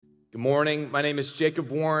Good morning. My name is Jacob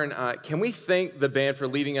Warren. Can we thank the band for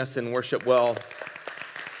leading us in worship well?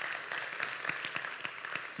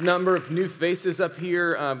 It's a number of new faces up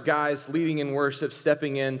here, guys leading in worship,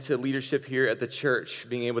 stepping into leadership here at the church,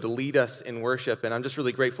 being able to lead us in worship, and I'm just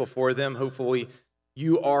really grateful for them. Hopefully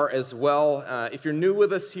you are as well. If you're new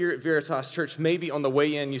with us here at Veritas Church, maybe on the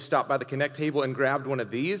way in you stopped by the Connect table and grabbed one of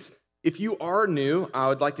these. If you are new, I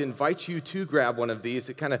would like to invite you to grab one of these.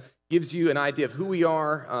 It kind of gives you an idea of who we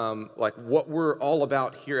are, like what we're all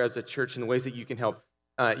about here as a church and ways that you can help,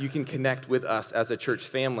 you can connect with us as a church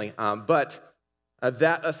family. But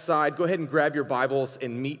that aside, go ahead and grab your Bibles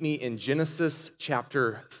and meet me in Genesis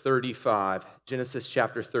chapter 35. Genesis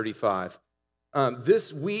chapter 35.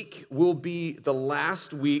 This week will be the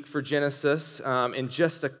last week for Genesis, and we're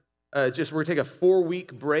going to take a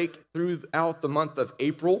 4-week break throughout the month of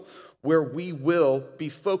April, where we will be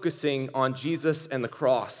focusing on Jesus and the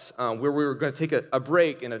cross, where we're going to take a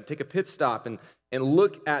break and take a pit stop and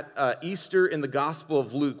look at Easter in the Gospel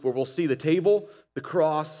of Luke, where we'll see the table, the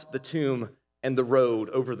cross, the tomb, and the road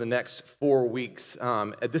over the next 4 weeks.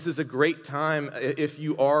 This is a great time, if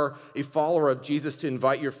you are a follower of Jesus, to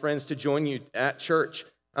invite your friends to join you at church,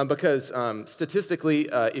 because statistically,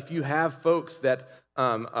 if you have folks that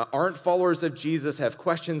aren't followers of Jesus, have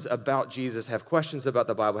questions about Jesus, have questions about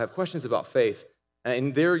the Bible, have questions about faith,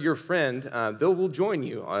 and they're your friend, they will join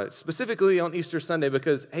you, specifically on Easter Sunday,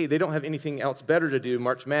 because, hey, they don't have anything else better to do.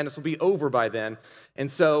 March Madness will be over by then, and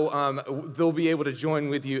so they'll be able to join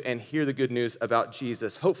with you and hear the good news about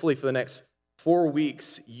Jesus. Hopefully for the next 4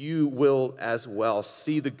 weeks, you will as well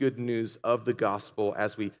see the good news of the gospel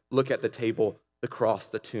as we look at the table, the cross,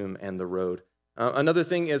 the tomb, and the road. Another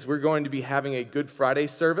thing is we're going to be having a Good Friday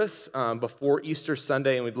service before Easter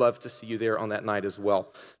Sunday, and we'd love to see you there on that night as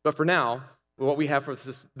well. But for now, what we have for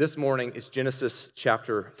this morning is Genesis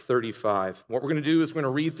chapter 35. What we're going to do is we're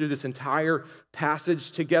going to read through this entire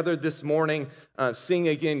passage together this morning, seeing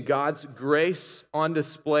again God's grace on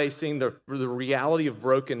display, seeing the reality of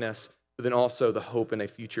brokenness, but then also the hope in a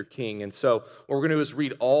future king. And so what we're going to do is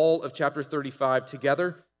read all of chapter 35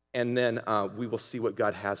 together, and then we will see what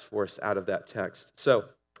God has for us out of that text. So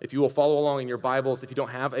if you will follow along in your Bibles, if you don't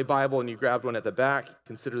have a Bible and you grabbed one at the back,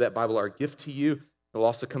 consider that Bible our gift to you. It'll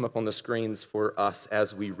also come up on the screens for us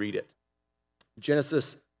as we read it.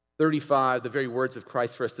 Genesis 35, the very words of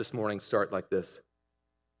Christ for us this morning start like this.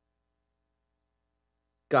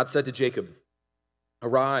 God said to Jacob,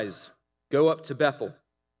 "Arise, go up to Bethel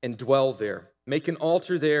and dwell there. Make an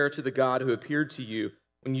altar there to the God who appeared to you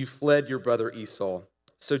when you fled your brother Esau."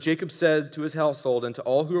 So Jacob said to his household and to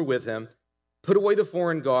all who are with him, "Put away the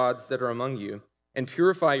foreign gods that are among you, and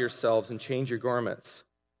purify yourselves and change your garments.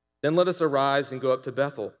 Then let us arise and go up to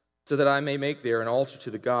Bethel, so that I may make there an altar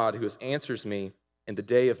to the God who answers me in the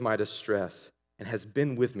day of my distress, and has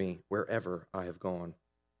been with me wherever I have gone."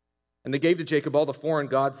 And they gave to Jacob all the foreign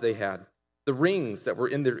gods they had, the rings that were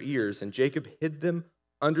in their ears, and Jacob hid them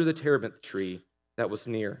under the terebinth tree that was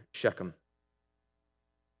near Shechem.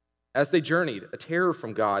 As they journeyed, a terror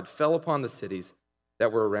from God fell upon the cities that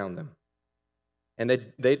were around them. And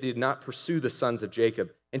they did not pursue the sons of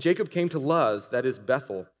Jacob. And Jacob came to Luz, that is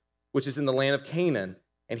Bethel, which is in the land of Canaan,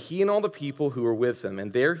 and he and all the people who were with him.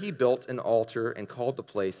 And there he built an altar and called the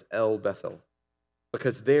place El Bethel,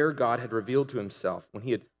 because there God had revealed to himself when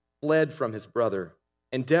he had fled from his brother.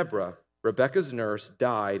 And Deborah, Rebekah's nurse,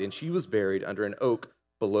 died, and she was buried under an oak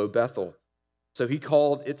below Bethel. So he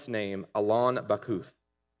called its name Allon Bakuth.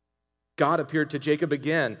 God appeared to Jacob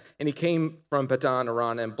again, and he came from Padan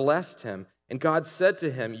Aram and blessed him. And God said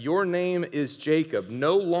to him, "Your name is Jacob.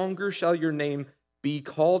 No longer shall your name be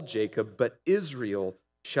called Jacob, but Israel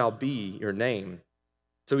shall be your name."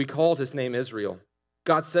 So he called his name Israel.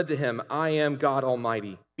 God said to him, "I am God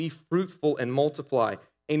Almighty. Be fruitful and multiply.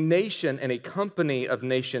 A nation and a company of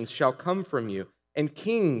nations shall come from you, and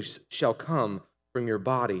kings shall come from your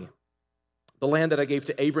body. The land that I gave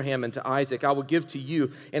to Abraham and to Isaac, I will give to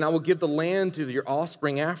you, and I will give the land to your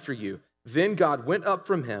offspring after you." Then God went up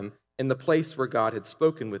from him in the place where God had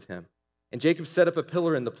spoken with him. And Jacob set up a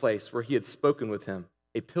pillar in the place where he had spoken with him,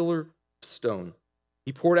 a pillar of stone.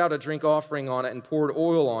 He poured out a drink offering on it and poured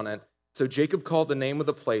oil on it. So Jacob called the name of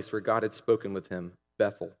the place where God had spoken with him,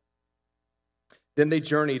 Bethel. Then they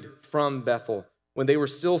journeyed from Bethel when they were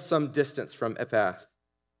still some distance from Ephath.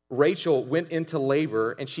 Rachel went into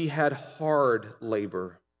labor, and she had hard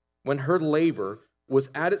labor. When her labor was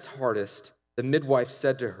at its hardest, the midwife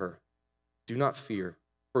said to her, "Do not fear,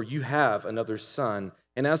 for you have another son."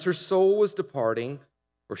 And as her soul was departing,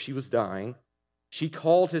 for she was dying, she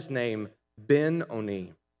called his name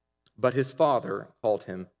Ben-Oni, but his father called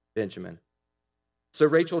him Benjamin. So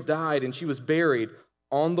Rachel died, and she was buried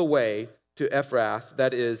on the way to Ephrath,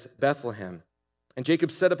 that is Bethlehem. And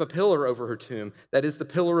Jacob set up a pillar over her tomb, that is the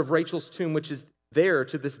pillar of Rachel's tomb, which is there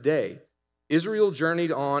to this day. Israel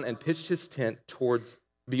journeyed on and pitched his tent towards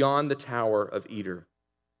beyond the tower of Eder.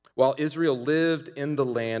 While Israel lived in the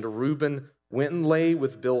land, Reuben went and lay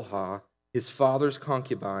with Bilhah, his father's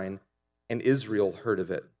concubine, and Israel heard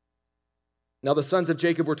of it. Now the sons of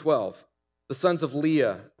Jacob were 12. The sons of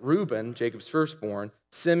Leah, Reuben, Jacob's firstborn,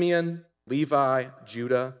 Simeon, Levi,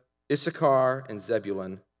 Judah, Issachar, and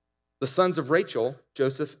Zebulun. The sons of Rachel,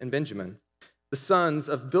 Joseph and Benjamin. The sons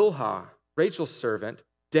of Bilhah, Rachel's servant,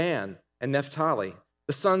 Dan and Naphtali.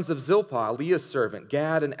 The sons of Zilpah, Leah's servant,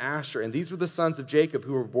 Gad and Asher. And these were the sons of Jacob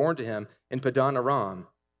who were born to him in Padan Aram.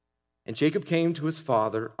 And Jacob came to his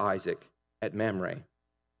father Isaac at Mamre,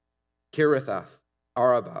 Kirithath,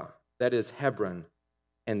 Arabah, that is Hebron.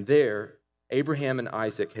 And there Abraham and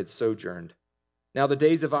Isaac had sojourned. Now the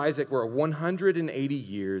days of Isaac were 180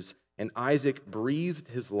 years, and Isaac breathed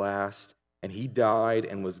his last, and he died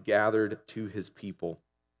and was gathered to his people,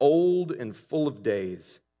 old and full of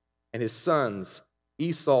days. And his sons,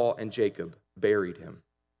 Esau and Jacob, buried him.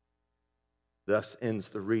 Thus ends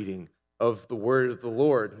the reading of the word of the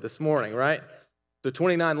Lord this morning, right? So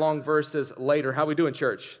 29 long verses later, how we doing,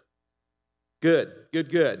 church? Good.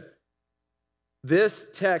 This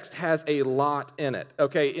text has a lot in it,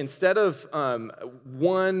 okay? Instead of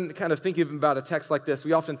one kind of thinking about a text like this,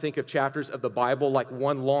 we often think of chapters of the Bible like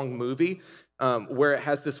one long movie where it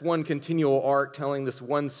has this one continual arc telling this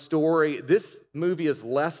one story. This movie is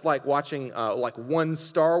less like watching like one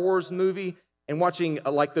Star Wars movie and watching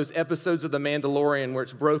like those episodes of The Mandalorian where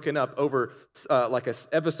it's broken up over like an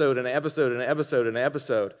episode and an episode and an episode and an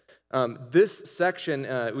episode. This section,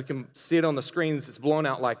 we can see it on the screens, it's blown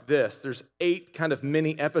out like this. There's 8 kind of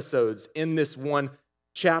mini episodes in this one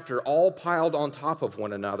chapter, all piled on top of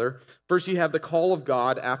one another. First, you have the call of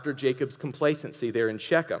God after Jacob's complacency there in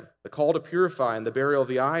Shechem, the call to purify and the burial of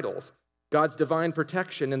the idols, God's divine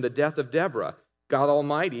protection in the death of Deborah, God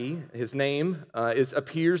Almighty, his name,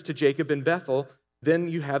 appears to Jacob in Bethel. Then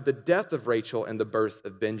you have the death of Rachel and the birth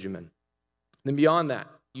of Benjamin. Then beyond that,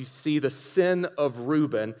 you see the sin of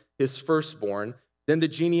Reuben, his firstborn, then the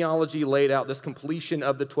genealogy laid out, this completion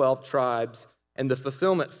of the 12 tribes, and the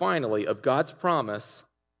fulfillment, finally, of God's promise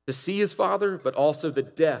to see his father, but also the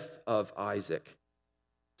death of Isaac.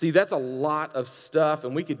 See, that's a lot of stuff,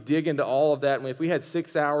 and we could dig into all of that. And if we had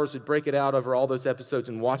 6 hours, we'd break it out over all those episodes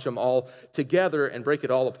and watch them all together and break it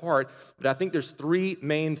all apart. But I think there's 3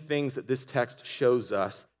 main things that this text shows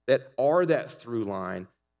us that are that through line,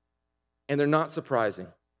 and they're not surprising.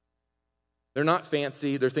 They're not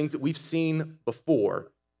fancy. They're things that we've seen before.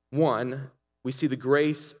 One, we see the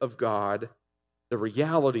grace of God, the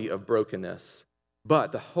reality of brokenness,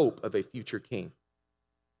 but the hope of a future king.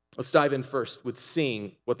 Let's dive in first with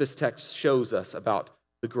seeing what this text shows us about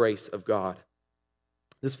the grace of God.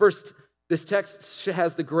 This text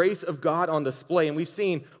has the grace of God on display, and we've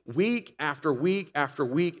seen week after week after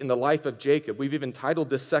week in the life of Jacob. We've even titled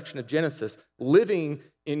this section of Genesis, Living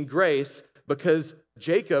in Grace, because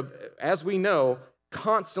Jacob, as we know,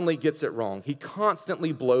 constantly gets it wrong. He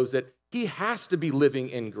constantly blows it. He has to be living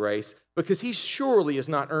in grace because he surely is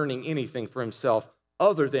not earning anything for himself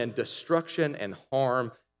other than destruction and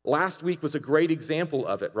harm. Last week was a great example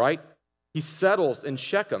of it, right? He settles in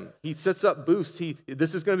Shechem. He sets up booths.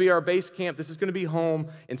 This is going to be our base camp. This is going to be home.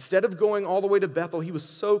 Instead of going all the way to Bethel, he was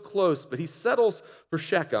so close, but he settles for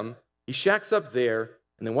Shechem. He shacks up there,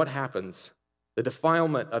 and then what happens? The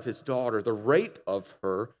defilement of his daughter, the rape of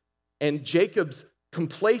her, and Jacob's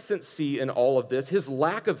complacency in all of this, his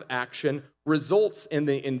lack of action, results in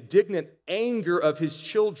the indignant anger of his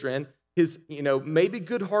children, his, maybe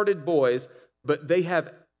good-hearted boys, but they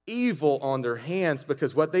have evil on their hands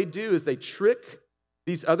because what they do is they trick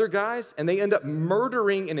these other guys and they end up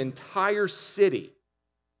murdering an entire city.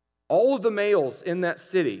 All of the males in that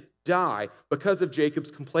city die because of Jacob's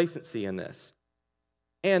complacency in this.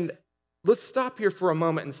 And let's stop here for a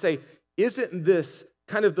moment and say, isn't this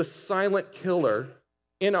kind of the silent killer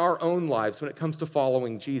in our own lives when it comes to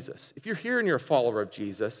following Jesus? If you're here and you're a follower of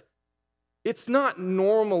Jesus, it's not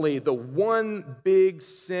normally the one big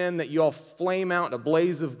sin that you all flame out in a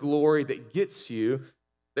blaze of glory that gets you,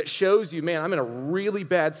 that shows you, man, I'm in a really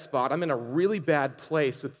bad spot. I'm in a really bad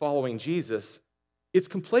place with following Jesus. It's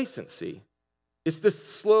complacency. It's this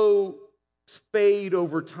slow fade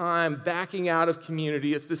over time, backing out of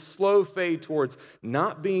community. It's this slow fade towards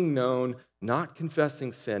not being known, not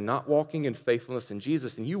confessing sin, not walking in faithfulness in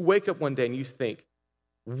Jesus. And you wake up one day and you think,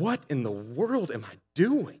 what in the world am I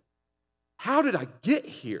doing? How did I get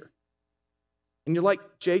here? And you're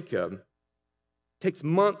like Jacob, It takes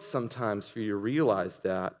months sometimes for you to realize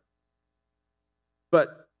that.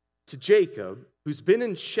 But to Jacob, who's been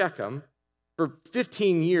in Shechem for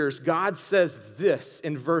 15 years, God says this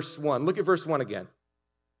in verse 1. Look at verse 1 again.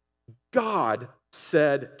 God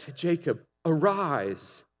said to Jacob,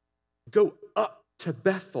 "Arise, go up to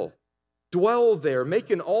Bethel, dwell there,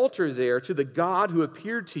 make an altar there to the God who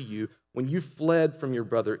appeared to you when you fled from your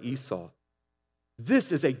brother Esau."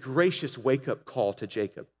 This is a gracious wake-up call to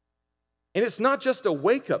Jacob. And it's not just a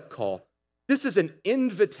wake-up call. This is an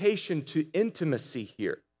invitation to intimacy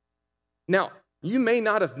here. Now, you may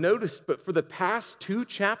not have noticed, but for the past 2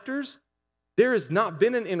 chapters, there has not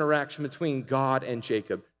been an interaction between God and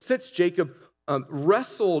Jacob. Since Jacob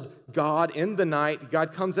wrestled God in the night,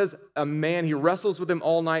 God comes as a man, he wrestles with him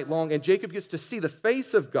all night long, and Jacob gets to see the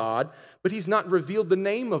face of God, but he's not revealed the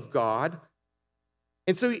name of God.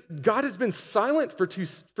 And so God has been silent for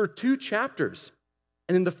two chapters.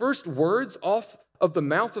 And in the first words off of the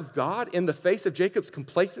mouth of God in the face of Jacob's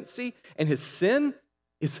complacency and his sin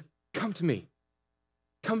is, "Come to me.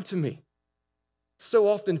 Come to me." So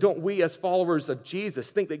often don't we as followers of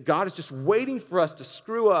Jesus think that God is just waiting for us to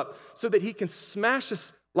screw up so that he can smash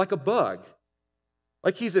us like a bug.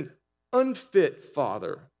 Like he's an unfit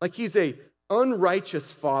father. Like he's a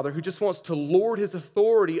unrighteous father who just wants to lord his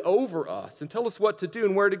authority over us and tell us what to do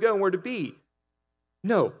and where to go and where to be.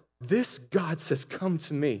 No, this God says, "Come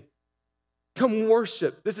to me. Come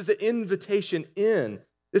worship." This is an invitation in.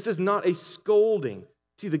 This is not a scolding.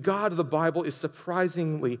 See, the God of the Bible is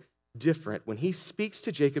surprisingly different. When he speaks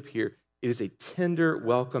to Jacob here, it is a tender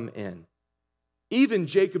welcome in. Even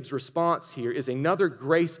Jacob's response here is another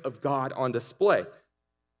grace of God on display.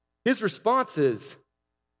 His response is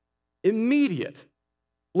immediate.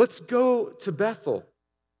 Let's go to Bethel.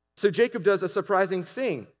 So Jacob does a surprising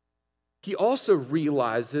thing. He also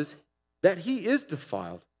realizes that he is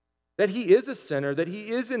defiled, that he is a sinner, that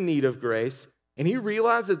he is in need of grace, and he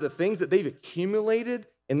realizes the things that they've accumulated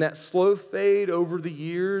in that slow fade over the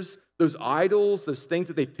years, those idols, those things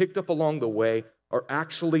that they picked up along the way are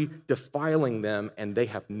actually defiling them, and they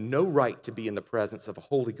have no right to be in the presence of a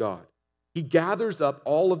holy God. He gathers up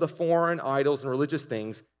all of the foreign idols and religious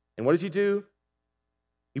things, and what does he do?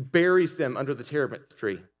 He buries them under the terebinth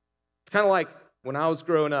tree. It's kind of like when I was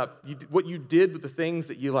growing up, what you did with the things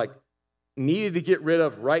that you needed to get rid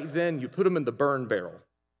of right then, you put them in the burn barrel.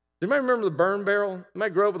 Does anybody remember the burn barrel? You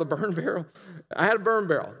might grow up with a burn barrel. I had a burn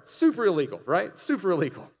barrel. Super illegal, right? Super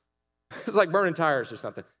illegal. It's like burning tires or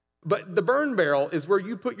something. But the burn barrel is where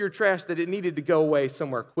you put your trash that it needed to go away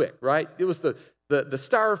somewhere quick, right? It was the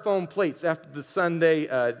styrofoam plates after the Sunday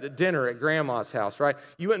dinner at grandma's house, right?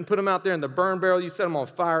 You went and put them out there in the burn barrel, you set them on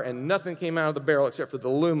fire, and nothing came out of the barrel except for the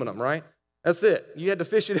aluminum, right? That's it. You had to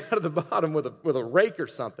fish it out of the bottom with a rake or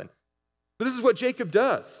something. But this is what Jacob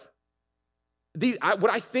does. What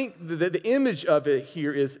I think the image of it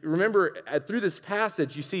here is, remember, through this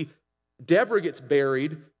passage, you see Deborah gets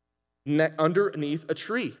buried underneath a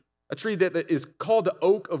tree that is called the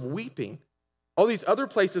Oak of Weeping. All these other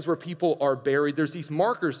places where people are buried, there's these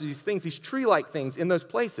markers, these things, these tree-like things in those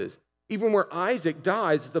places. Even where Isaac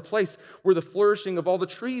dies is the place where the flourishing of all the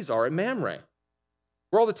trees are at Mamre,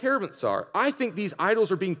 where all the terebinths are. I think these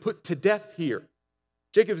idols are being put to death here.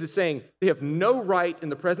 Jacob is saying they have no right in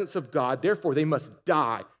the presence of God, therefore they must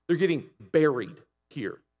die. They're getting buried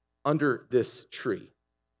here under this tree.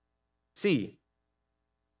 See,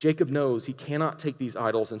 Jacob knows he cannot take these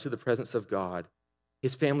idols into the presence of God.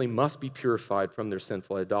 His family must be purified from their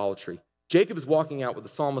sinful idolatry. Jacob is walking out what the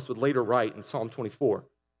psalmist would later write in Psalm 24.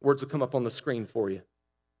 Words will come up on the screen for you.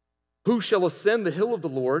 Who shall ascend the hill of the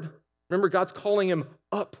Lord? Remember, God's calling him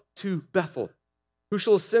up to Bethel. Who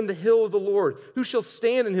shall ascend the hill of the Lord? Who shall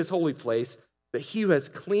stand in his holy place? But he who has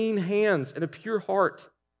clean hands and a pure heart.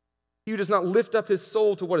 He who does not lift up his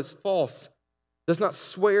soul to what is false, does not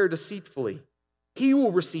swear deceitfully. He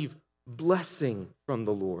will receive blessing from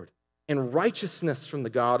the Lord and righteousness from the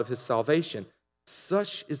God of his salvation.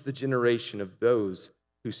 Such is the generation of those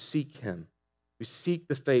who seek him, who seek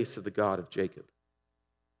the face of the God of Jacob.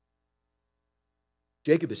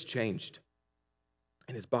 Jacob is changed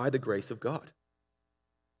and is by the grace of God.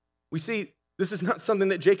 We see this is not something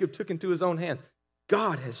that Jacob took into his own hands.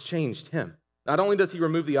 God has changed him. Not only does he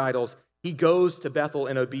remove the idols, he goes to Bethel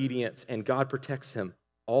in obedience, and God protects him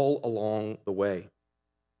all along the way.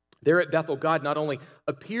 There at Bethel, God not only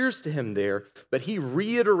appears to him there, but he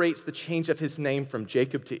reiterates the change of his name from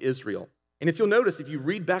Jacob to Israel. And if you'll notice, if you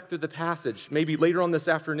read back through the passage, maybe later on this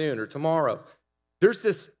afternoon or tomorrow, there's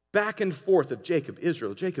this back and forth of Jacob,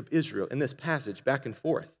 Israel, in this passage, back and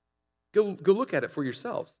forth. Go look at it for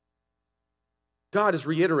yourselves. God is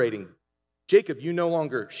reiterating, Jacob, you no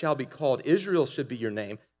longer shall be called. Israel should be your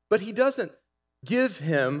name. But he doesn't give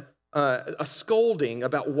him a scolding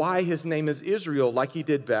about why his name is Israel like he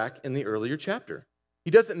did back in the earlier chapter.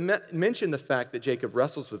 He doesn't mention the fact that Jacob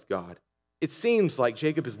wrestles with God. It seems like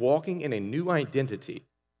Jacob is walking in a new identity.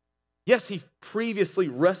 Yes, he previously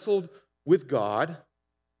wrestled with God,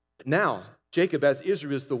 but now Jacob, as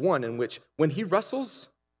Israel, is the one in which when he wrestles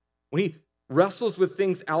with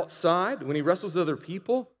things outside, when he wrestles with other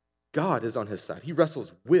people, God is on his side. He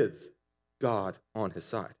wrestles with God on his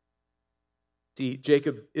side. See,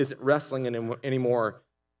 Jacob isn't wrestling anymore.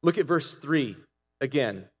 Look at verse 3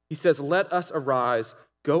 again. He says, "Let us arise,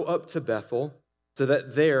 go up to Bethel, so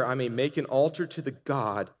that there I may make an altar to the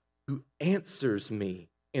God who answers me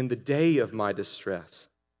in the day of my distress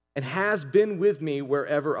and has been with me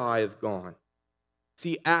wherever I have gone."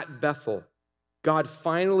 See, at Bethel, God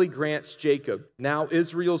finally grants Jacob, now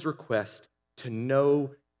Israel's request, to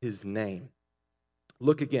know his name.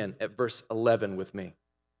 Look again at verse 11 with me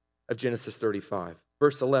of Genesis 35,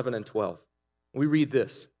 verse 11 and 12. We read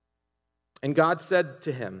this. "And God said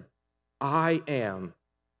to him, I am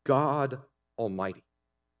God Almighty,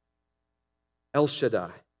 El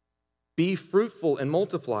Shaddai. Be fruitful and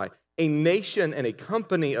multiply. A nation and a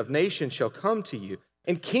company of nations shall come to you,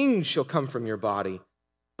 and kings shall come from your body.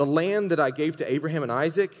 The land that I gave to Abraham and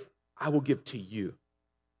Isaac, I will give to you,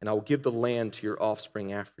 and I will give the land to your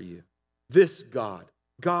offspring after you." This God,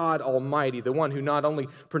 God Almighty, the one who not only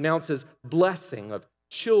pronounces blessing of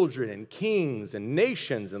children and kings and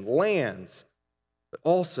nations and lands, but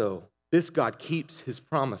also this God keeps his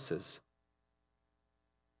promises.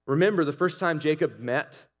 Remember the first time Jacob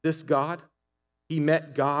met this God? He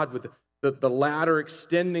met God with the ladder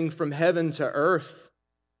extending from heaven to earth.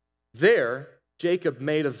 There, Jacob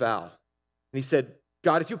made a vow. And he said,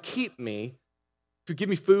 God, if you'll keep me, if you give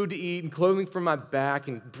me food to eat and clothing for my back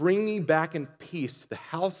and bring me back in peace to the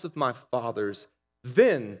house of my fathers,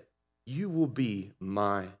 then you will be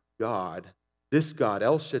my God. This God,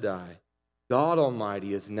 El Shaddai, God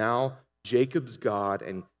Almighty, is now Jacob's God.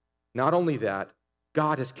 And not only that,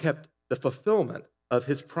 God has kept the fulfillment of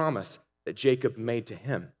his promise that Jacob made to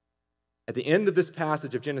him. At the end of this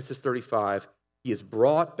passage of Genesis 35, he is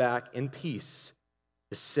brought back in peace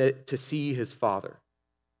to see his father.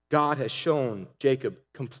 God has shown Jacob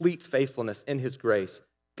complete faithfulness in his grace.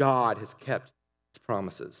 God has kept his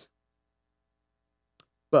promises.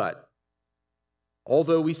 But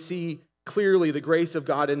although we see clearly the grace of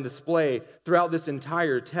God in display throughout this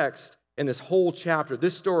entire text and this whole chapter,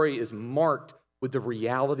 this story is marked with the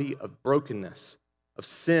reality of brokenness, of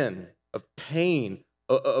sin, of pain,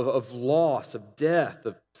 of loss, of death,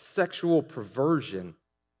 of sexual perversion.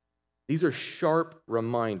 These are sharp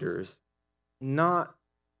reminders. Not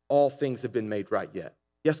all things have been made right yet.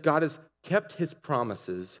 Yes, God has kept his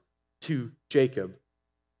promises to Jacob,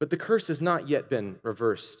 but the curse has not yet been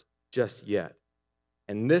reversed just yet.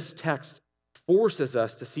 And this text forces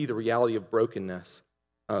us to see the reality of brokenness,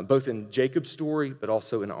 both in Jacob's story, but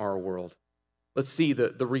also in our world. Let's see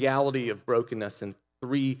the reality of brokenness in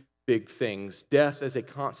three big things. Death as a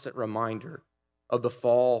constant reminder of the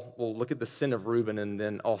fall. We'll look at the sin of Reuben and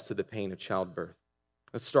then also the pain of childbirth.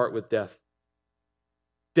 Let's start with death.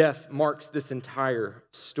 Death marks this entire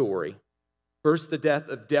story. First, the death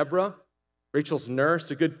of Deborah, Rachel's nurse,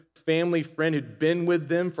 a good family friend who'd been with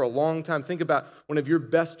them for a long time. Think about one of your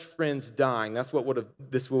best friends dying. That's what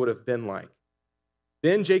this would have been like.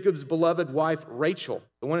 Then Jacob's beloved wife, Rachel,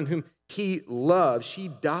 the one in whom he loved, she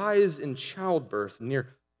dies in childbirth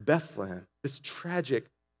near Bethlehem, this tragic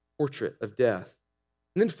portrait of death.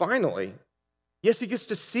 And then finally, yes, he gets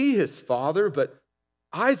to see his father, but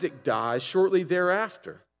Isaac dies shortly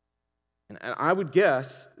thereafter. And I would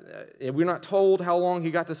guess, we're not told how long he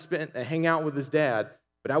got to hang out with his dad,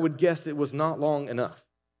 but I would guess it was not long enough.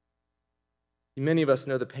 Many of us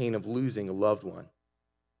know the pain of losing a loved one,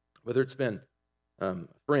 whether it's been a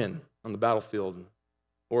friend on the battlefield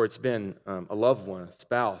or it's been a loved one, a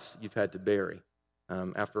spouse you've had to bury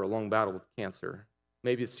after a long battle with cancer.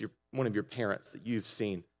 Maybe it's one of your parents that you've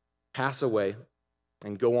seen pass away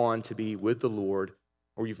and go on to be with the Lord,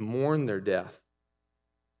 or you've mourned their death.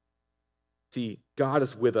 See, God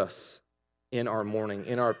is with us in our mourning,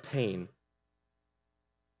 in our pain.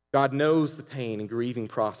 God knows the pain and grieving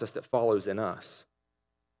process that follows in us.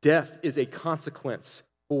 Death is a consequence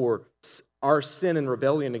for our sin and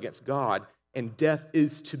rebellion against God, and death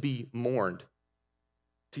is to be mourned.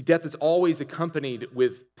 See, death is always accompanied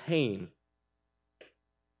with pain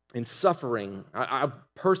and suffering. I've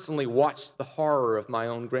personally watched the horror of my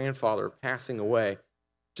own grandfather passing away,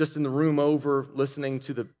 just in the room over, listening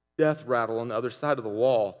to the death rattle on the other side of the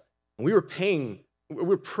wall. And we were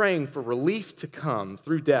We're praying for relief to come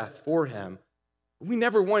through death for him. We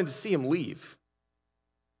never wanted to see him leave.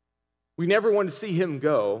 We never wanted to see him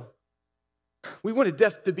go. We wanted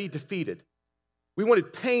death to be defeated. We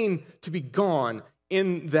wanted pain to be gone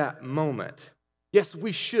in that moment. Yes,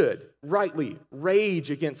 we should rightly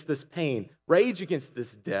rage against this pain, rage against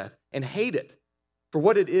this death, and hate it for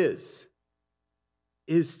what it is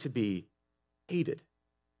to be hated.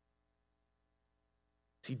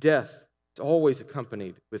 See, death is always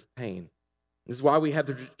accompanied with pain. This is why we have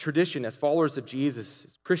the tradition as followers of Jesus,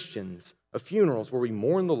 as Christians, of funerals where we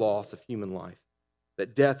mourn the loss of human life,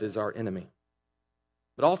 that death is our enemy.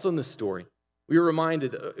 But also in this story, we are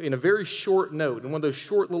reminded in a very short note, in one of those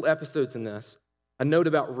short little episodes in this, a note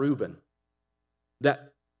about Reuben,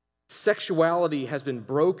 that sexuality has been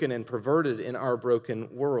broken and perverted in our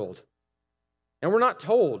broken world. And we're not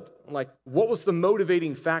told, what was the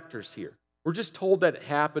motivating factors here? We're just told that it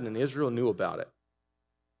happened and Israel knew about it.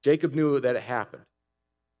 Jacob knew that it happened.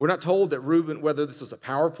 We're not told that Reuben, whether this was a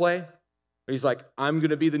power play, or he's like, I'm going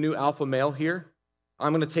to be the new alpha male here.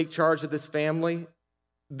 I'm going to take charge of this family,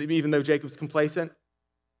 even though Jacob's complacent.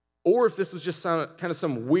 Or if this was just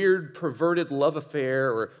some weird, perverted love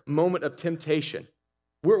affair or moment of temptation.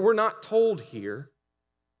 We're not told here.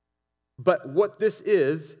 But what this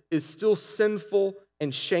is still sinful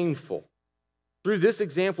and shameful. Through this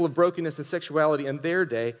example of brokenness and sexuality in their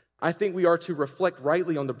day, I think we are to reflect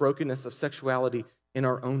rightly on the brokenness of sexuality in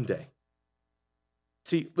our own day.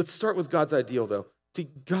 See, let's start with God's ideal, though. See,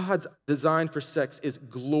 God's design for sex is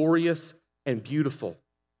glorious and beautiful.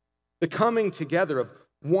 The coming together of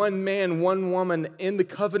one man, one woman in the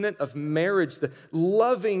covenant of marriage, the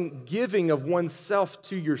loving giving of oneself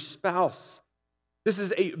to your spouse. This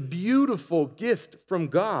is a beautiful gift from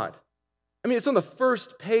God. I mean, it's on the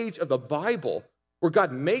first page of the Bible where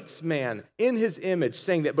God makes man in his image,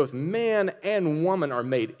 saying that both man and woman are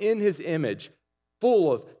made in his image,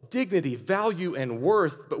 full of dignity, value, and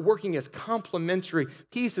worth, but working as complementary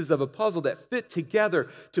pieces of a puzzle that fit together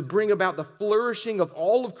to bring about the flourishing of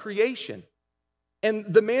all of creation.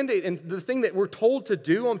 And the mandate and the thing that we're told to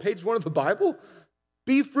do on page 1 of the Bible,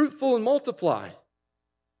 be fruitful and multiply,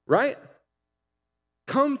 right?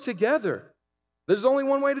 Come together. There's only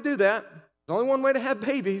one way to do that. There's only one way to have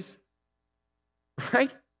babies,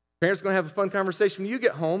 right? Parents are going to have a fun conversation when you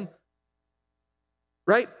get home,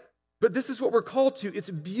 right? But this is what we're called to. It's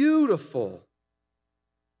beautiful.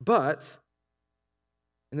 But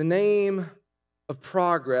in the name of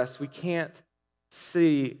progress, we can't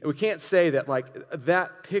say that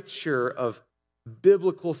that picture of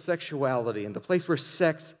biblical sexuality and the place where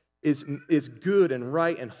sex is good and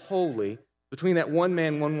right and holy between that one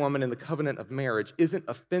man, one woman in the covenant of marriage isn't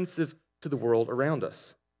offensive to the world around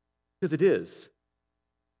us. Because it is.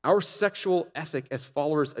 Our sexual ethic as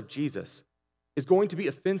followers of Jesus is going to be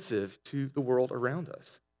offensive to the world around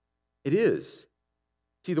us. It is.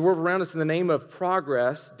 See, the world around us in the name of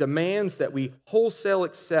progress demands that we wholesale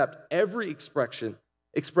accept every expression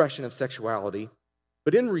of sexuality.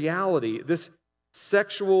 But in reality, this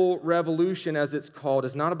sexual revolution, as it's called,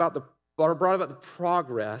 is not brought about the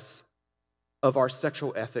progress of our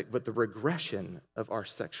sexual ethic, but the regression of our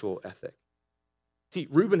sexual ethic. See,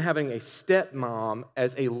 Reuben having a stepmom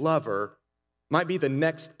as a lover might be the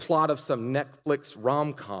next plot of some Netflix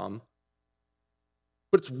rom-com,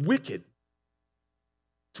 but it's wicked.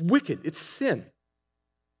 It's wicked. It's sin.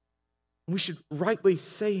 We should rightly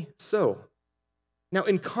say so. Now,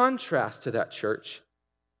 in contrast to that, church,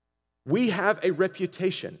 we have a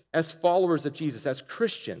reputation as followers of Jesus, as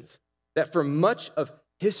Christians, that for much of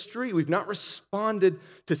history, we've not responded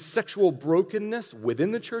to sexual brokenness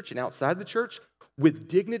within the church and outside the church with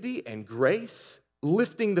dignity and grace,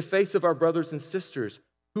 lifting the face of our brothers and sisters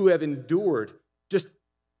who have endured just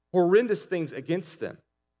horrendous things against them,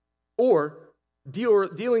 or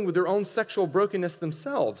dealing with their own sexual brokenness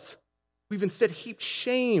themselves. We've instead heaped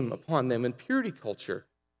shame upon them in purity culture.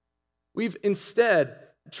 We've instead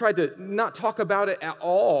tried to not talk about it at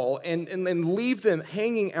all and leave them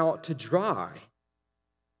hanging out to dry.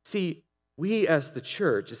 See, we as the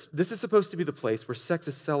church, this is supposed to be the place where sex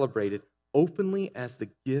is celebrated openly as the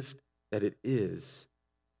gift that it is.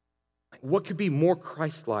 What could be more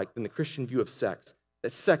Christ-like than the Christian view of sex?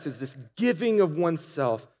 That sex is this giving of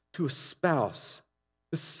oneself to a spouse,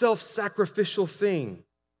 the self-sacrificial thing.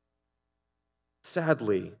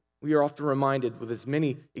 Sadly, we are often reminded with as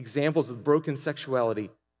many examples of broken sexuality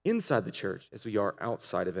inside the church as we are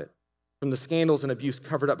outside of it. From the scandals and abuse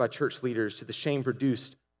covered up by church leaders to the shame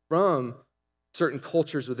produced from certain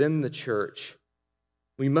cultures within the church,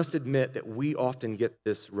 we must admit that we often get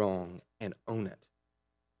this wrong and own it.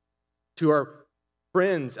 To our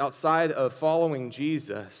friends outside of following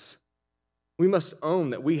Jesus, we must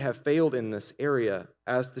own that we have failed in this area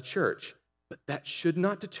as the church. But that should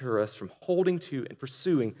not deter us from holding to and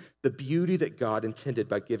pursuing the beauty that God intended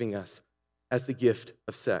by giving us as the gift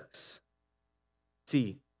of sex.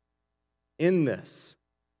 See, in this,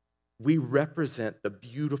 we represent the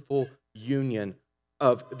beautiful union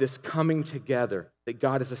of this coming together that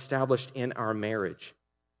God has established in our marriage.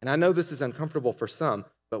 And I know this is uncomfortable for some,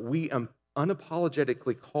 but we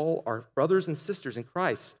unapologetically call our brothers and sisters in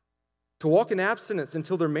Christ to walk in abstinence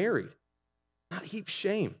until they're married, not heap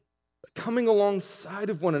shame, but coming alongside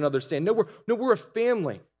of one another, saying, no, we're a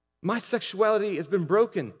family. My sexuality has been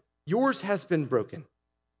broken. Yours has been broken.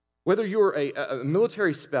 Whether you're a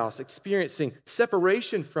military spouse experiencing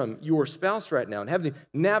separation from your spouse right now and having to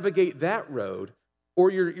navigate that road,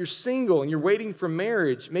 or you're single and you're waiting for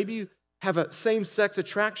marriage, maybe you have a same-sex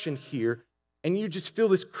attraction here and you just feel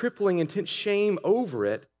this crippling, intense shame over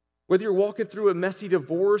it, whether you're walking through a messy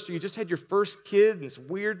divorce or you just had your first kid and it's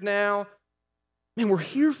weird now, man, we're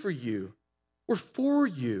here for you. We're for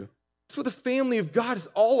you. That's what the family of God is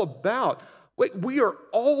all about. Wait, we are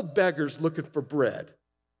all beggars looking for bread.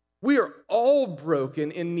 We are all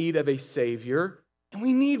broken in need of a Savior, and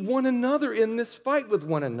we need one another in this fight with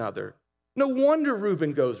one another. No wonder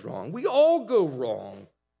Reuben goes wrong. We all go wrong.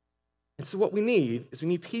 And so what we need is we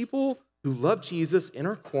need people who love Jesus in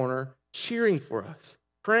our corner, cheering for us,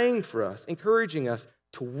 praying for us, encouraging us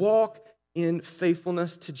to walk in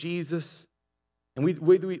faithfulness to Jesus. And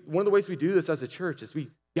one of the ways we do this as a church is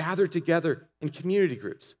we gather together in community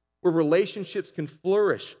groups where relationships can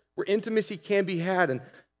flourish, where intimacy can be had, and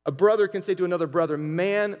a brother can say to another brother,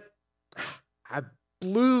 man, I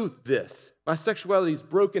blew this. My sexuality is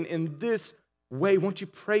broken in this way. Won't you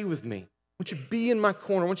pray with me? Won't you be in my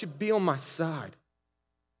corner? Won't you be on my side?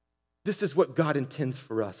 This is what God intends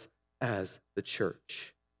for us as the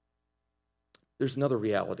church. There's another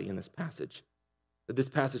reality in this passage that this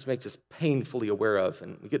passage makes us painfully aware of,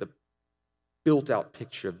 and we get a built-out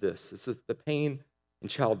picture of this. This is the pain in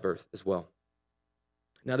childbirth as well.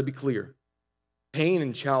 Now, to be clear, pain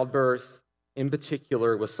in childbirth in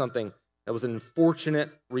particular was something that was an unfortunate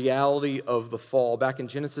reality of the fall. Back in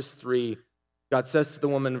Genesis 3, God says to the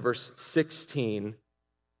woman in verse 16,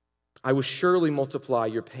 I will surely multiply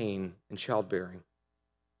your pain in childbearing.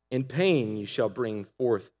 In pain you shall bring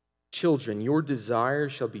forth children. Your desire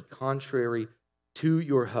shall be contrary to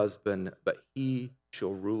your husband, but he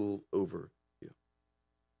shall rule over you.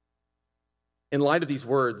 In light of these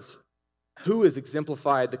words, who has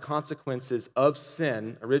exemplified the consequences of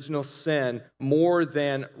sin, original sin, more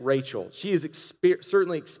than Rachel? She has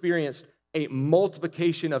certainly experienced a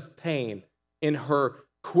multiplication of pain in her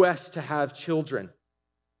quest to have children.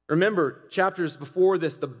 Remember, chapters before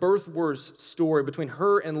this, the birth wars story between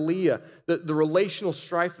her and Leah, the relational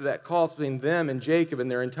strife that caused between them and Jacob and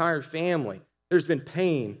their entire family. There's been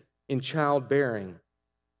pain in childbearing.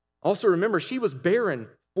 Also remember, she was barren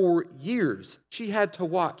for years. She had to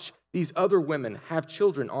watch these other women have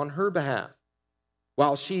children on her behalf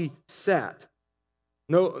while she sat,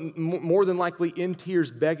 more than likely in tears,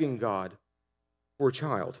 begging God for a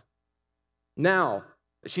child. Now,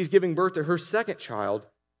 she's giving birth to her second child.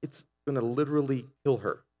 It's going to literally kill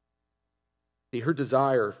her. See, her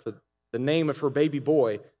desire for the name of her baby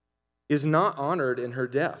boy is not honored in her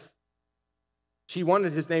death. She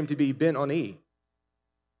wanted his name to be Ben-Oni,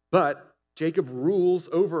 but Jacob rules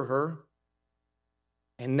over her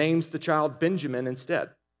and names the child Benjamin instead.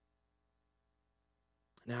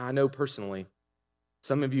 Now, I know personally,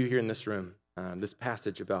 some of you here in this room, this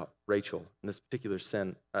passage about Rachel and this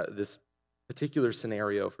particular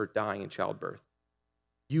scenario of her dying in childbirth,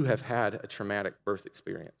 you have had a traumatic birth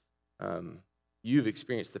experience. You've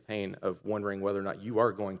experienced the pain of wondering whether or not you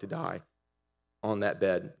are going to die on that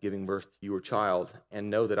bed giving birth to your child, and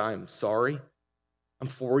know that I am sorry. I'm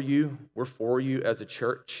for you. We're for you as a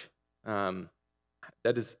church.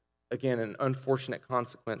 That is, again, an unfortunate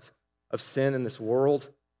consequence of sin in this world.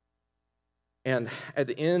 And at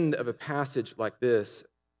the end of a passage like this,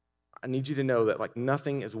 I need you to know that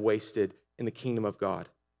nothing is wasted in the kingdom of God,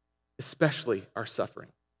 especially our suffering.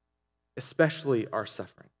 Especially our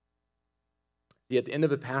suffering. See, at the end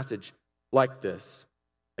of a passage like this,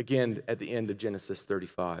 again, at the end of Genesis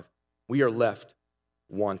 35, we are left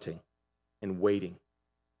wanting and waiting.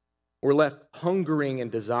 We're left hungering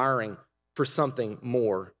and desiring for something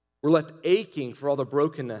more. We're left aching for all the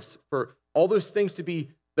brokenness, for all those things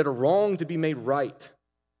that are wrong to be made right.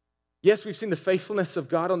 Yes, we've seen the faithfulness of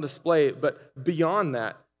God on display, but beyond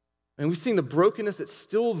that, and we've seen the brokenness that's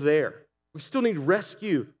still there. We still need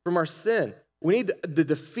rescue from our sin. We need the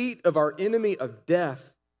defeat of our enemy of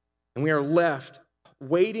death, and we are left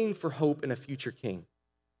waiting for hope in a future king.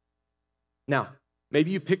 Now,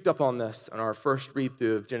 maybe you picked up on this on our first read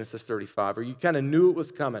through of Genesis 35, or you kind of knew it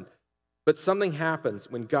was coming. But something happens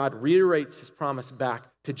when God reiterates his promise back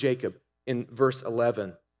to Jacob in verse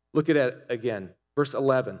 11. Look at it again. Verse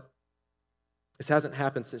 11. This hasn't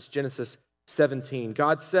happened since Genesis 17.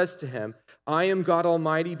 God says to him, I am God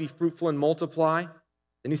Almighty, be fruitful and multiply.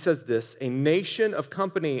 And he says this, a nation of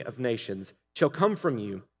company of nations shall come from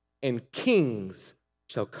you, and kings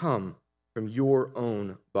shall come from your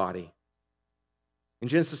own body. In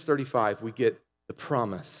Genesis 35, we get the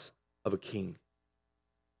promise of a king,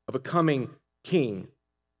 of a coming king.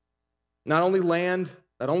 Not only land,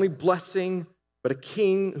 not only blessing, but a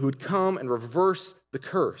king who would come and reverse the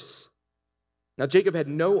curse. Now, Jacob had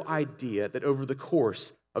no idea that over the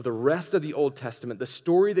course of the rest of the Old Testament, the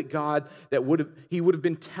story that he would have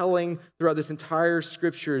been telling throughout this entire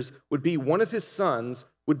scriptures would be one of his sons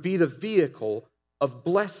would be the vehicle of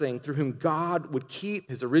blessing through whom God would keep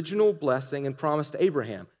his original blessing and promise to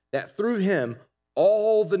Abraham, that through him,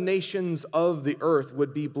 all the nations of the earth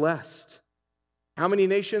would be blessed. How many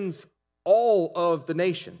nations? All of the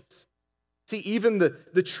nations. See, even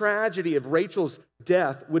the tragedy of Rachel's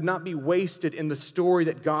death would not be wasted in the story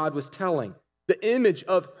that God was telling. The image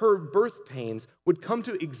of her birth pains would come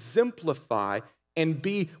to exemplify and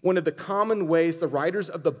be one of the common ways the writers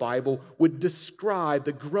of the Bible would describe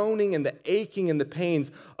the groaning and the aching and the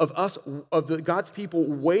pains of God's people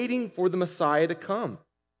waiting for the Messiah to come.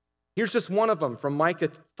 Here's just one of them from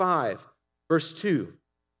Micah 5, verse 2.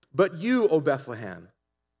 But you, O Bethlehem,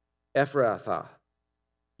 Ephrathah,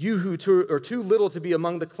 you who are too little to be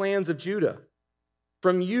among the clans of Judah,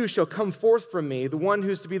 from you shall come forth from me the one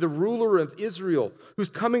who's to be the ruler of Israel, whose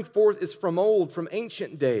coming forth is from old, from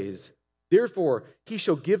ancient days. Therefore, he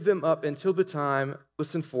shall give them up until the time,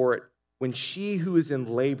 listen for it, when she who is in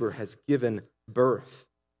labor has given birth.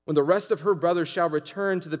 When the rest of her brothers shall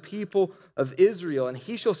return to the people of Israel, and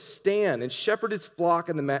he shall stand and shepherd his flock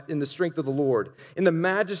in the strength of the Lord, in the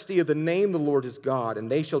majesty of the name the Lord is God, and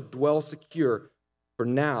they shall dwell secure. For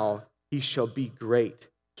now he shall be great.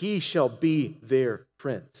 He shall be their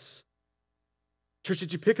prince. Church,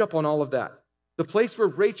 did you pick up on all of that? The place where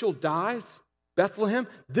Rachel dies, Bethlehem,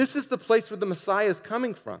 this is the place where the Messiah is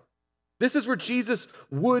coming from. This is where Jesus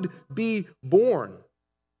would be born.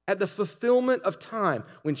 At the fulfillment of time,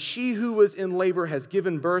 when she who was in labor has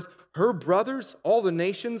given birth, her brothers, all the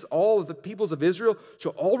nations, all of the peoples of Israel,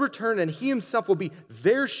 shall all return, and he himself will be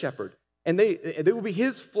their shepherd. And they will be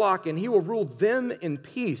his flock, and he will rule them in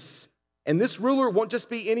peace. And this ruler won't just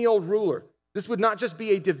be any old ruler. This would not just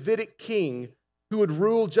be a Davidic king who would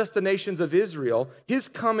rule just the nations of Israel. His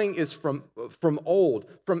coming is from old,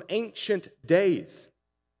 from ancient days.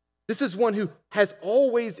 This is one who has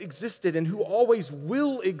always existed and who always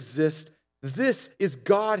will exist. This is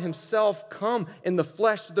God himself come in the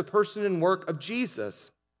flesh to the person and work of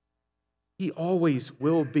Jesus. He always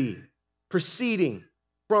will be, proceeding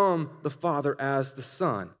from the Father as the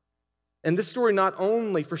Son. And this story not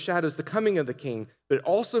only foreshadows the coming of the king, but it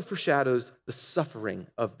also foreshadows the suffering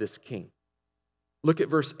of this king. Look at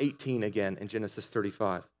verse 18 again in Genesis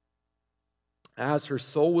 35. As her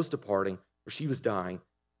soul was departing, for she was dying,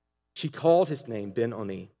 she called his name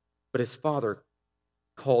Ben-Oni, but his father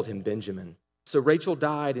called him Benjamin. So Rachel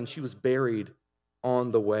died, and she was buried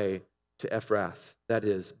on the way to Ephrath, that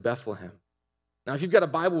is, Bethlehem. Now, if you've got a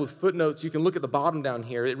Bible with footnotes, you can look at the bottom down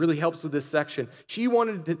here. It really helps with this section. She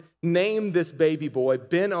wanted to name this baby boy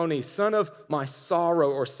Ben-Oni, son of my sorrow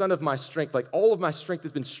or son of my strength. Like all of my strength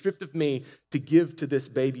has been stripped of me to give to this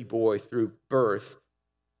baby boy through birth.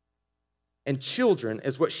 And children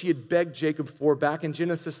is what she had begged Jacob for back in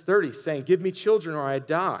Genesis 30, saying, give me children or I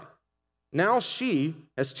die. Now she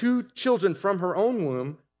has two children from her own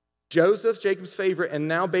womb, Joseph, Jacob's favorite, and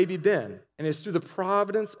now baby Ben. And it's through the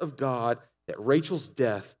providence of God that Rachel's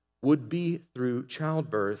death would be through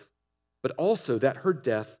childbirth, but also that her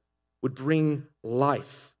death would bring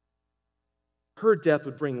life. Her death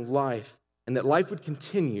would bring life, and that life would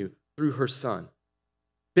continue through her son.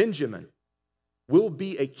 Benjamin will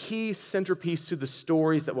be a key centerpiece to the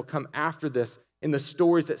stories that will come after this, in the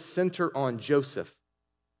stories that center on Joseph.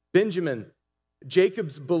 Benjamin,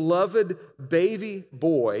 Jacob's beloved baby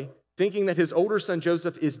boy, thinking that his older son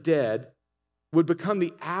Joseph is dead, would become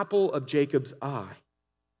the apple of Jacob's eye.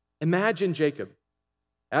 Imagine Jacob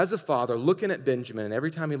as a father looking at Benjamin, and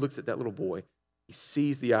every time he looks at that little boy, he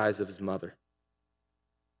sees the eyes of his mother.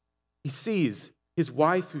 He sees his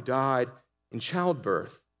wife who died in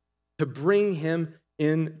childbirth to bring him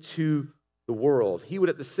into the world. He would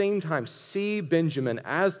at the same time see Benjamin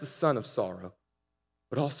as the son of sorrow,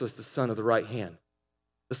 but also as the son of the right hand,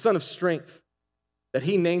 the son of strength, that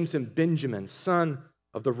he names him Benjamin, son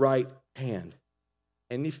of the right hand.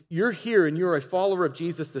 And if you're here and you're a follower of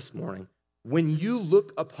Jesus this morning, when you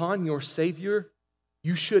look upon your Savior,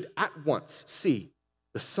 you should at once see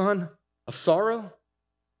the son of sorrow,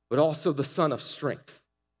 but also the son of strength.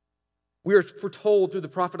 We are foretold through the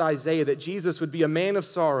prophet Isaiah that Jesus would be a man of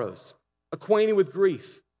sorrows, acquainted with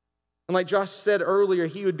grief. And like Josh said earlier,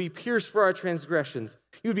 he would be pierced for our transgressions.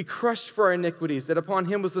 He would be crushed for our iniquities, that upon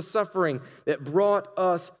him was the suffering that brought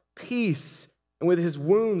us peace. And with his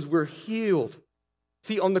wounds, we're healed.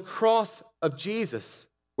 See, on the cross of Jesus,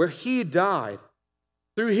 where he died,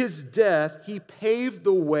 through his death, he paved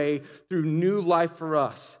the way through new life for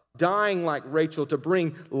us, dying like Rachel to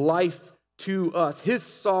bring life to us. His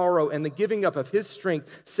sorrow and the giving up of his strength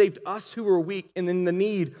saved us who were weak and in the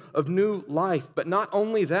need of new life. But not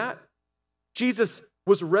only that, Jesus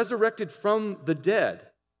was resurrected from the dead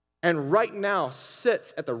and right now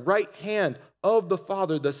sits at the right hand of the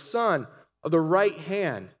Father, the Son of the right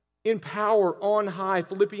hand, in power on high.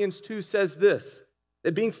 Philippians 2 says this,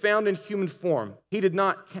 that being found in human form,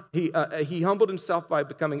 he humbled himself by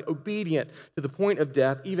becoming obedient to the point of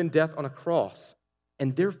death, even death on a cross.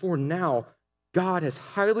 And therefore now God has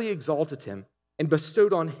highly exalted him and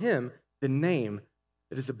bestowed on him the name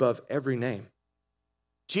that is above every name.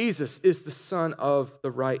 Jesus is the son of the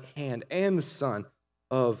right hand and the son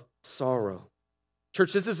of sorrow.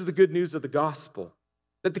 Church, this is the good news of the gospel,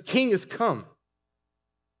 that the King has come,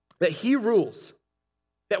 that he rules,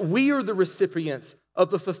 that we are the recipients of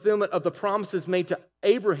the fulfillment of the promises made to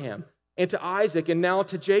Abraham and to Isaac and now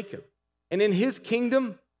to Jacob. And in his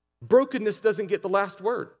kingdom, brokenness doesn't get the last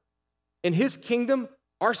word. In his kingdom,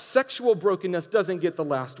 our sexual brokenness doesn't get the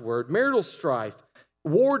last word. Marital strife,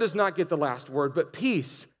 war does not get the last word, but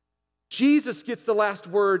peace. Jesus gets the last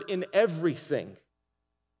word in everything.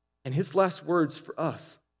 And his last words for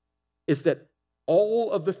us is that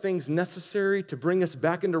all of the things necessary to bring us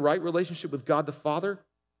back into right relationship with God the Father,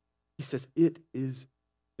 he says, it is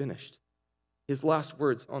finished. His last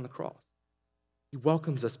words on the cross. He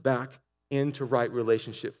welcomes us back into right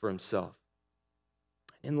relationship for himself.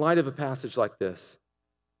 In light of a passage like this,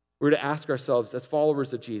 we're to ask ourselves as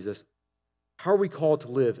followers of Jesus, how are we called to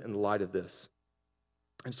live in the light of this?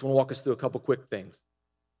 I just want to walk us through a couple quick things.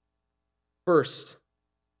 First,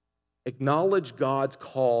 acknowledge God's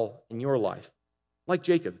call in your life. Like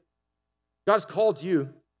Jacob, God has called you.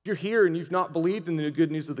 If you're here and you've not believed in the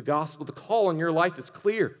good news of the gospel, the call in your life is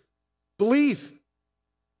clear. Believe.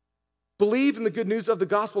 Believe in the good news of the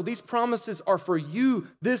gospel. These promises are for you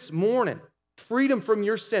this morning. Freedom from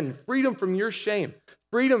your sin, freedom from your shame,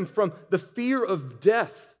 freedom from the fear of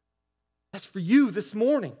death. That's for you this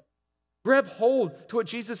morning. Grab hold to what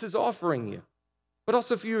Jesus is offering you. But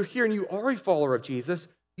also, if you're here and you are a follower of Jesus,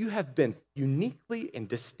 you have been uniquely and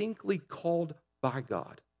distinctly called by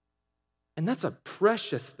God. And that's a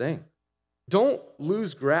precious thing. Don't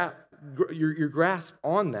lose your grasp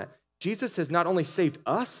on that. Jesus has not only saved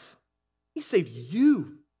us, he saved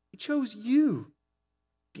you. He chose you.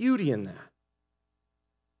 Beauty in that.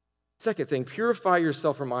 Second thing, purify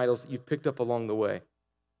yourself from idols that you've picked up along the way.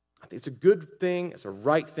 I think it's a good thing, it's a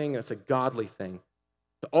right thing, and it's a godly thing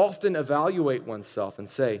to often evaluate oneself and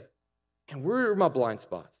say, and where are my blind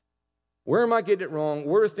spots? Where am I getting it wrong?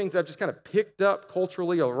 Where are things I've just kind of picked up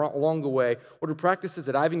culturally along the way? What are practices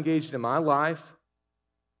that I've engaged in my life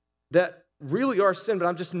that really are sin, but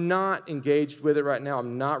I'm just not engaged with it right now?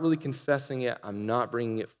 I'm not really confessing it. I'm not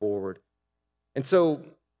bringing it forward. And so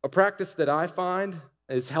a practice that I find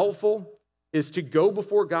is helpful is to go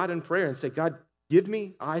before God in prayer and say, God, give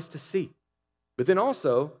me eyes to see. But then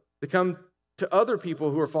also to come to other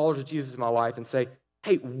people who are followers of Jesus in my life and say,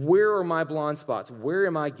 hey, where are my blind spots? Where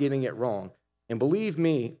am I getting it wrong? And believe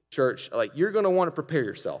me, church, you're going to want to prepare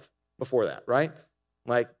yourself before that, right?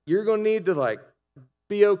 You're going to need to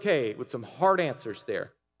be okay with some hard answers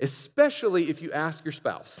there, especially if you ask your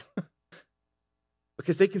spouse,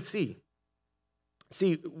 because they can see.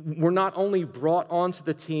 See, we're not only brought onto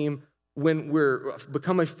the team when we're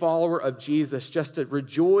become a follower of Jesus just to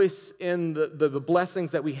rejoice in the blessings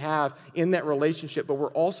that we have in that relationship, but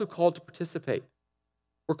we're also called to participate.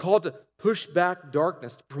 We're called to push back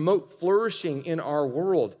darkness, to promote flourishing in our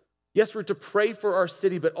world. Yes, we're to pray for our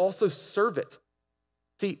city, but also serve it.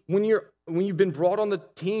 See, when you've been brought on the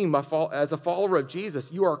team as a follower of Jesus,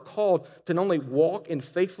 you are called to not only walk in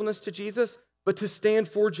faithfulness to Jesus, but to stand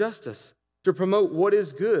for justice, to promote what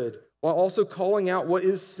is good, while also calling out what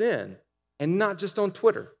is sin, and not just on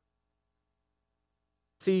Twitter.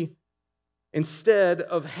 See, instead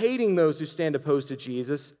of hating those who stand opposed to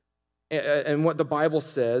Jesus, and what the Bible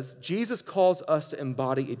says, Jesus calls us to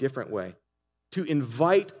embody a different way, to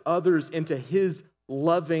invite others into his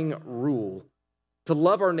loving rule, to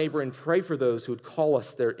love our neighbor and pray for those who would call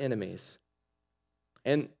us their enemies.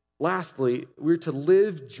 And lastly, we're to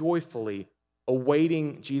live joyfully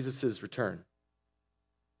awaiting Jesus' return.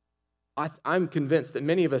 I'm convinced that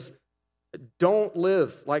many of us don't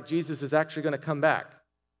live like Jesus is actually going to come back.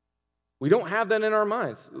 We don't have that in our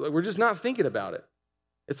minds. We're just not thinking about it.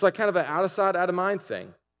 It's like kind of an out of sight, out of mind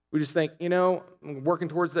thing. We just think, I'm working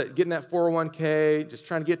towards that, getting that 401k, just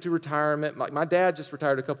trying to get to retirement. Like my dad just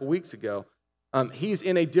retired a couple weeks ago. He's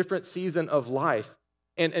in a different season of life.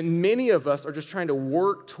 And many of us are just trying to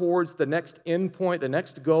work towards the next end point, the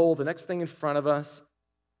next goal, the next thing in front of us.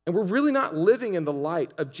 And we're really not living in the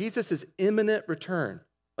light of Jesus' imminent return.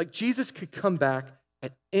 Like Jesus could come back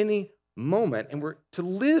at any moment, and we're to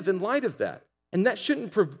live in light of that. And that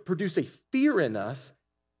shouldn't produce a fear in us.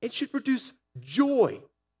 It should produce joy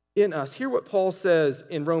in us. Hear what Paul says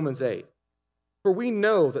in Romans 8. For we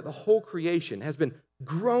know that the whole creation has been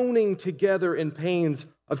groaning together in pains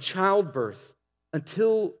of childbirth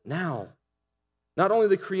until now. Not only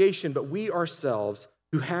the creation, but we ourselves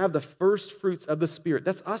who have the first fruits of the Spirit.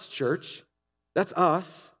 That's us, church. That's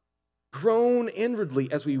us. Groan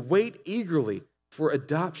inwardly as we wait eagerly for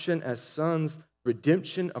adoption as sons,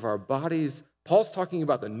 redemption of our bodies. Paul's talking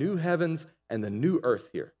about the new heavens and the new earth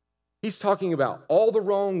here. He's talking about all the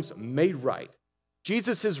wrongs made right.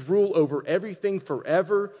 Jesus' rule over everything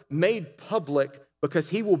forever made public because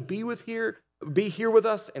he will be here with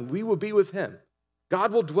us, and we will be with him.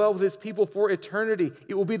 God will dwell with his people for eternity.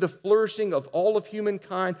 It will be the flourishing of all of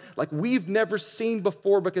humankind like we've never seen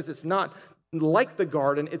before, because it's not like the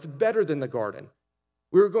garden, it's better than the garden.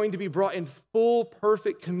 We're going to be brought in full,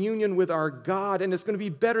 perfect communion with our God, and it's going to be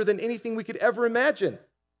better than anything we could ever imagine.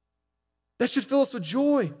 That should fill us with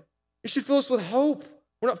joy. It should fill us with hope.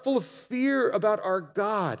 We're not full of fear about our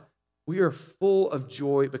God. We are full of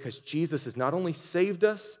joy because Jesus has not only saved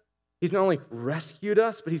us, he's not only rescued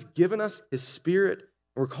us, but he's given us his Spirit.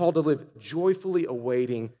 And we're called to live joyfully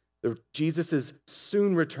awaiting Jesus'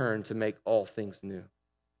 soon return to make all things new.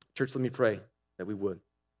 Church, let me pray that we would.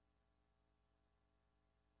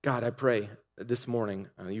 God, I pray that this morning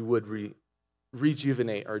you would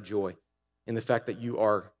rejuvenate our joy in the fact that you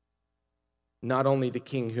are not only the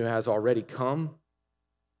King who has already come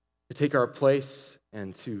to take our place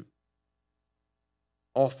and to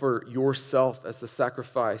offer yourself as the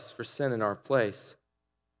sacrifice for sin in our place,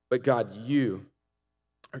 but God, you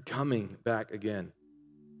are coming back again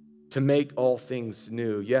to make all things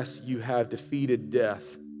new. Yes, you have defeated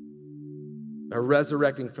death, are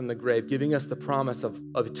resurrecting from the grave, giving us the promise of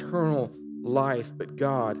eternal life. But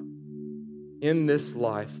God, in this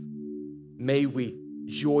life, may we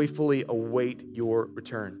joyfully await your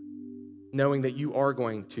return, knowing that you are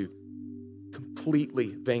going to completely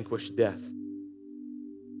vanquish death,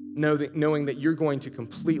 knowing that you're going to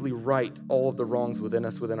completely right all of the wrongs within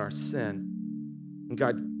us, within our sin. And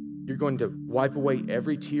God, you're going to wipe away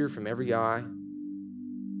every tear from every eye.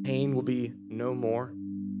 Pain will be no more.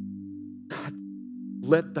 God,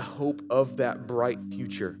 let the hope of that bright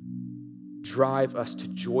future drive us to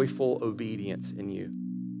joyful obedience in you.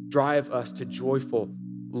 Drive us to joyful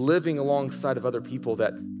living alongside of other people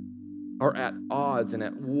that are at odds and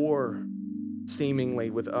at war, seemingly,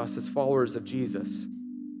 with us as followers of Jesus.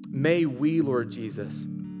 May we, Lord Jesus,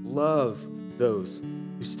 love those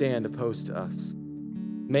who stand opposed to us.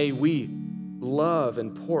 May we love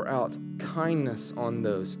and pour out kindness on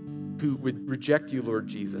those who would reject you, Lord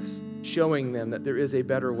Jesus, showing them that there is a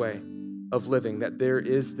better way of living, that there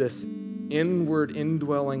is this inward,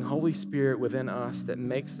 indwelling Holy Spirit within us that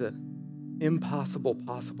makes the impossible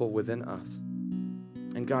possible within us.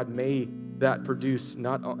 And God, may that produce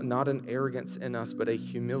not an arrogance in us, but a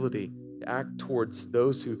humility to act towards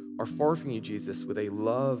those who are far from you, Jesus, with a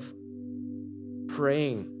love,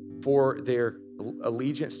 praying for their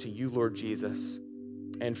allegiance to you, Lord Jesus,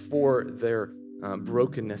 and for their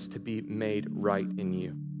brokenness to be made right in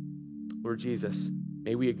you. Lord Jesus,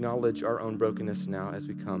 may we acknowledge our own brokenness now as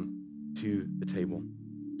we come to the table.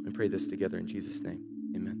 And pray this together in Jesus' name.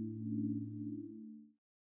 Amen.